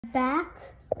Back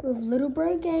with Little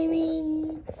Bro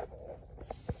Gaming.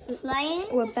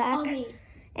 We're back, obby.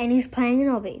 And he's playing an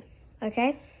obby.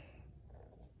 Okay.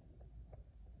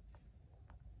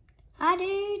 Hi,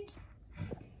 dude.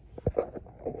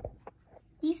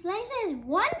 These lasers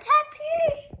one tap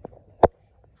you?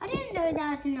 I didn't know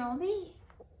that was an obby.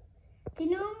 They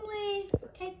normally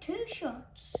take 2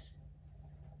 shots.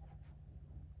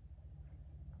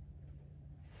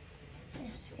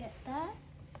 Let's get that.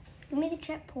 Give me the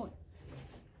checkpoint.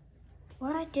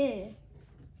 What do I do?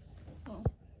 Oh.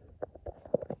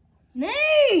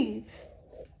 Move!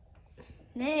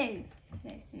 Move.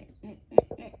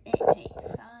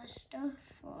 Faster,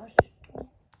 faster.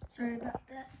 Sorry about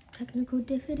that. Technical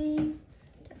difficulties.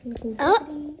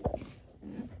 Oh.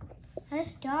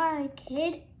 Let's die,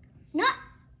 kid. No!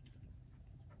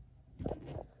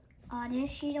 Oh,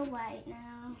 there's sheet of weight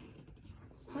now.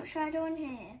 What should I do in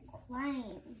here?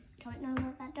 Claim. Don't know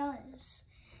what that does.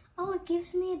 Oh, it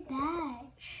gives me a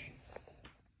badge.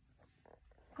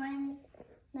 Go in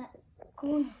that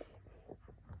corner.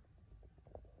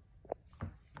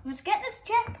 Let's get this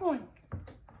checkpoint.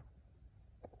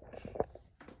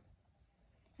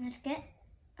 Let's get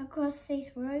across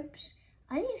these ropes.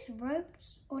 Are these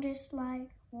ropes or just like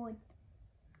wood?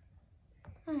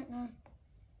 I don't know.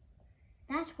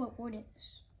 That's what wood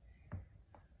is.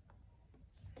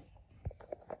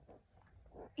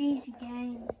 Easy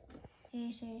game.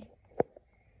 Easy.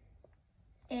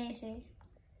 Easy.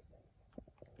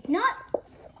 Not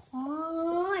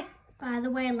hard. By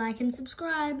the way, like and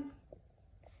subscribe.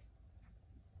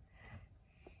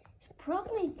 It's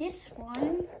probably this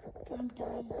one. I'm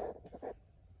done.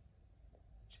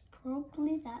 It's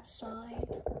probably that side.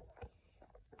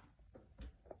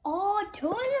 Oh, 2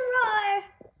 in a row.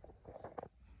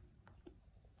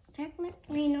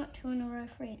 Technically not 2 in a row,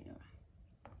 3 in a row.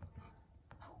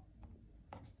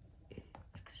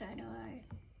 Because I died.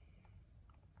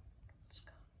 Let's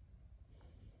go.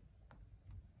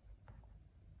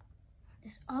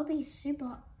 This obby's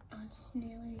super. Oh, it's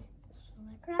nearly. So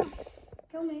like crap.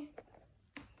 Kill me.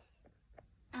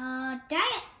 Dang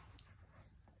it!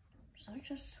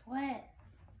 Such a sweat.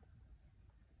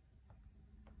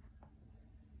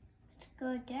 Let's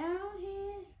go down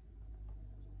here.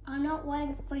 I'm not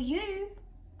waiting for you.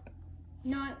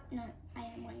 No, I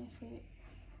am waiting for you.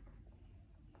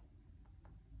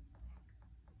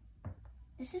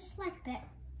 This is like that.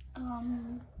 I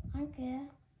don't care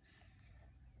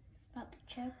about the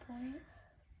checkpoint.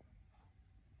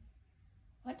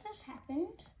 What just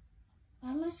happened?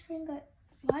 Why did my screen go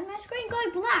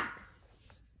black?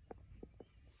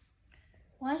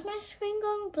 Why is my screen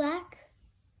going black?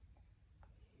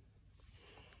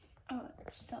 Oh,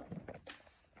 stop.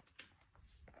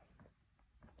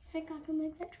 Think I can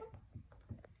make that jump?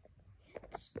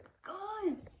 Let's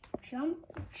go.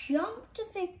 Jump to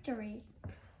victory.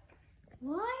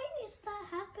 Why is that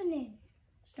happening?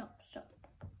 Stop.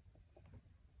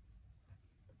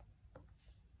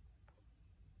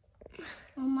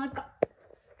 Oh my god.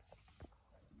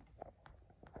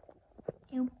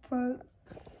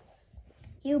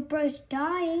 Your bro's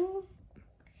dying.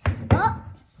 Oh!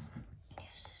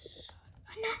 Yes.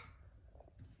 Oh, no.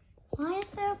 Why is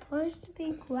there supposed to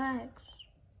be flags?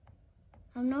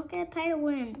 I'm not gonna pay to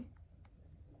win.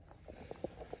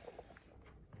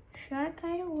 Should I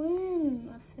pay to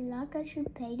win? I feel like I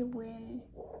should pay to win.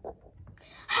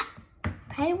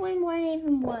 Pay to win won't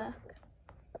even work.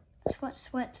 That's what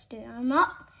sweats do. I'm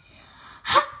up.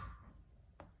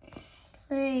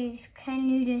 Please, can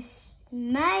you just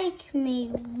make me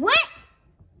win?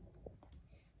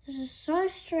 This is so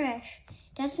stress.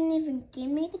 Doesn't even give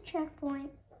me the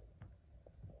checkpoint.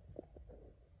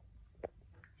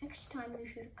 Next time you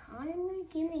should kindly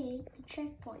give me the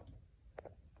checkpoint.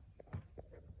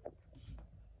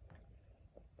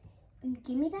 And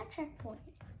give me that checkpoint.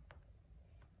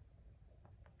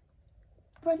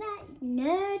 Bro, that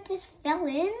nerd just fell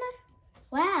in?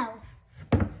 Wow.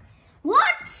 What?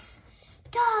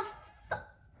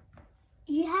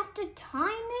 You have to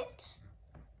time it?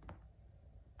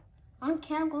 I'm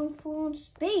going full on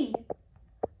speed.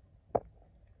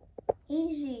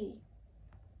 Easy.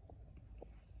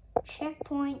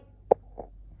 Checkpoint.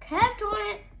 Curved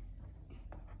on it.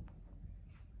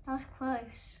 That was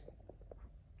close.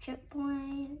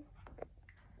 Checkpoint.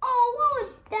 Oh, what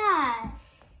was that?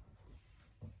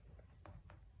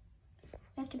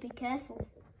 You have to be careful.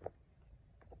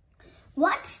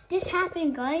 What? This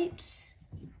happened, goats.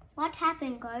 What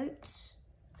happened, goats?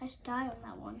 I just died on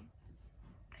that one.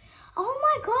 Oh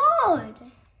my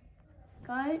god!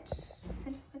 Goats,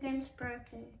 the game's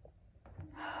broken.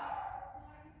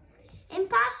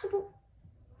 Impossible.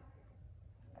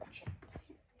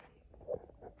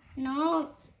 No.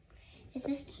 Is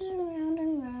this just round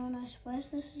and round? I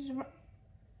suppose this is...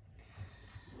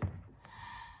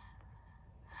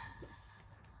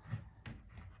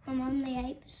 I'm on the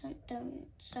 8% doing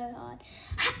so hard.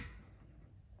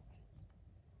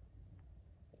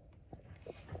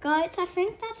 Guys, I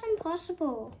think that's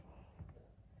impossible.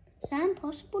 Is that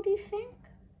impossible, do you think?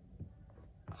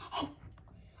 Oh,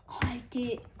 I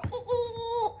did it.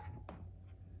 Oh.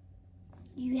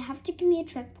 You have to give me a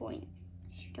checkpoint.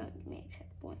 You don't give me a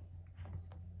checkpoint.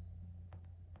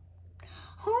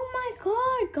 Oh my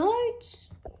god, goats.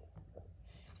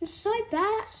 I'm so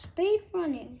bad at speed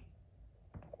running.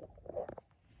 Oh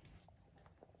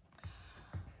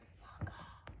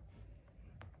god.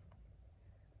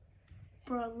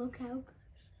 Bro, look how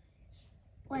close it is.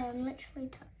 Wait, I'm literally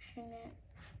touching it.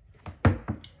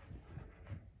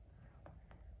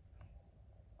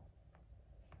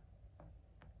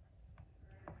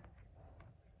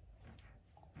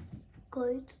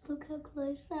 Goats, look how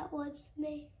close that was to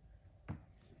me.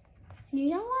 And you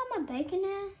know why am I baking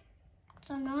it?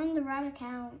 Because I'm not in the right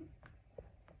account.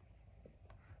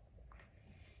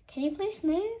 Can you please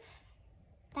move?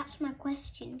 That's my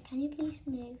question. Can you please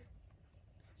move?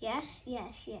 Yes,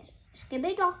 yes, yes.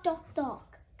 Skibby doc doc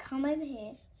doc. Come over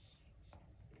here.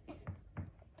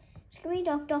 Skibby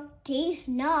doc doc. These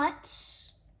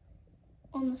nuts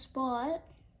on the spot.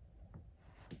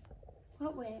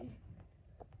 What way?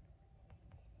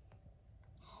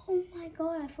 Oh my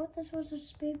god, I thought this was a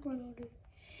speed run already.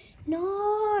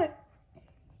 No!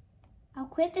 I'll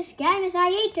quit this game as I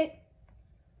eat it.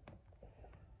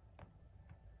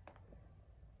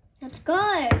 Let's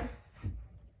go.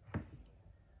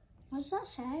 What does that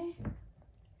say?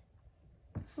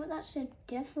 I thought that said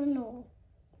different or...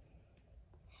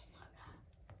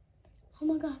 Oh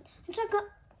my god. I'm so good.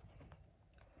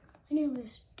 I nearly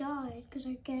died because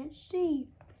I can't see.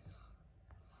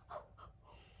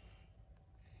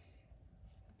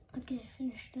 I'm gonna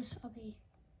finish this obby.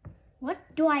 What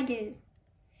do I do?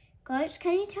 Goats,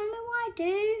 can you tell me what I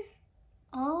do?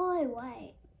 Oh,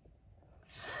 wait.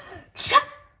 Shut!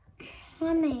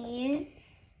 I'm here.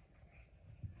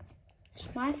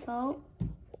 It's my fault.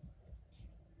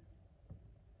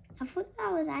 I thought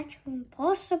that was actually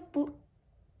impossible.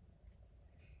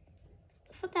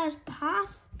 I thought that was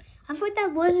past. I thought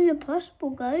that wasn't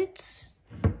impossible, goats.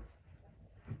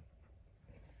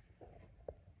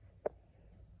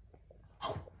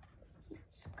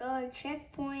 Let's go,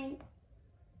 checkpoint.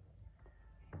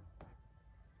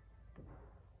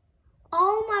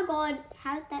 Oh my god,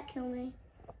 how did that kill me?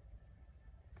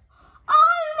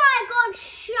 Oh my god,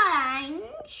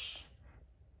 change.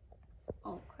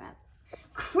 Oh crap.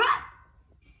 Crap!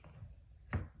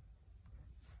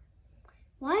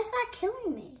 Why is that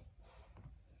killing me?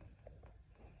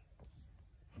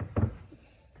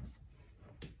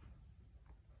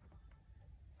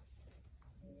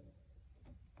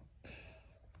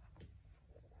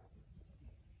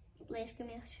 Please give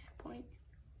me a checkpoint.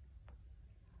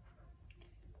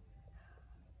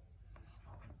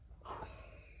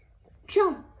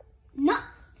 Jump! No!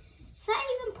 Is that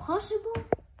even possible?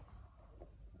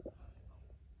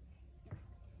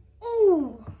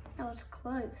 Oh, that was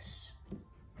close.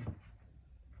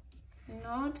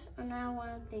 Not another one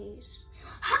of these.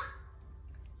 Ha!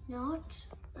 Not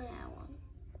another one.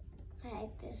 I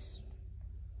hate this.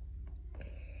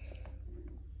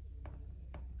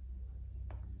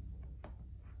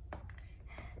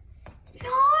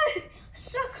 No!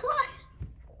 So close!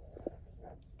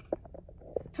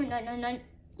 No, no, no.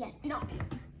 Yes, no.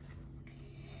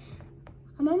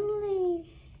 I'm only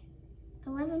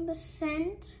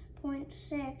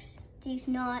 11.6 these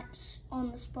nuts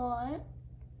on the spot.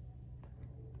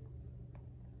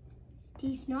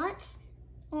 These nuts?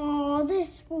 Oh,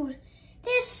 this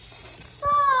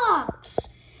sucks.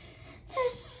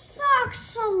 This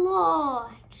sucks a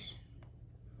lot.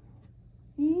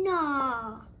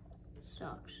 Nah,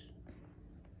 sucks.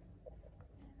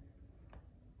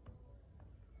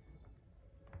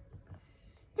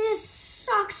 This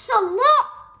sucks a lot.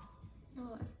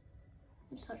 No,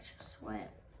 I'm such a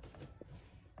sweat.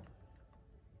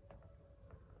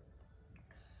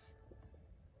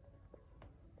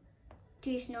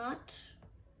 These nuts.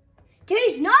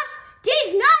 These nuts!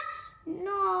 These nuts!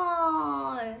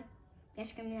 No!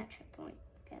 Yes, give me that checkpoint.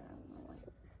 Get out of my way.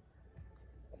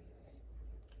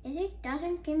 If it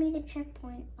doesn't give me the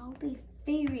checkpoint, I'll be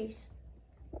furious.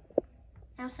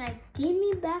 I'll say, give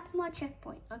me back my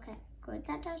checkpoint. Okay, good.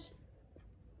 That does.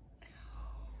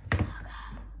 Oh,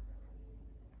 God.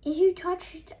 If you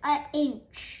touch it an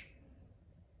inch,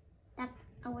 that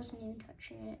I wasn't even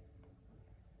touching it.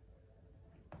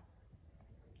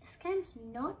 This game's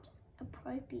not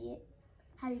appropriate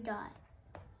how you die.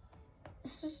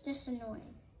 This is just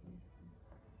annoying.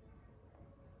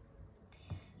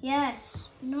 Yes,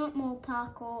 not more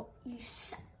parkour. You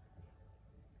suck.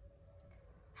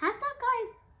 How'd that guy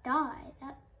die?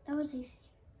 That was easy.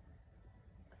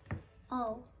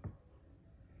 Oh.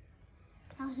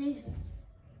 That was easy.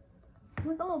 Oh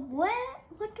my god,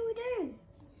 what do we do?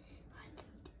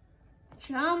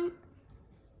 Jump.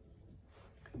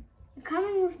 You're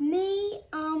coming with me.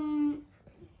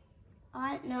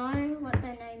 I don't know what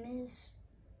their name is.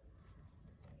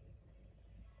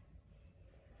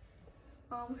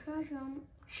 Should I jump?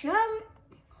 Jump!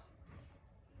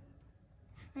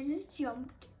 I just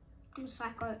jumped. I'm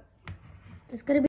psycho. It's gonna be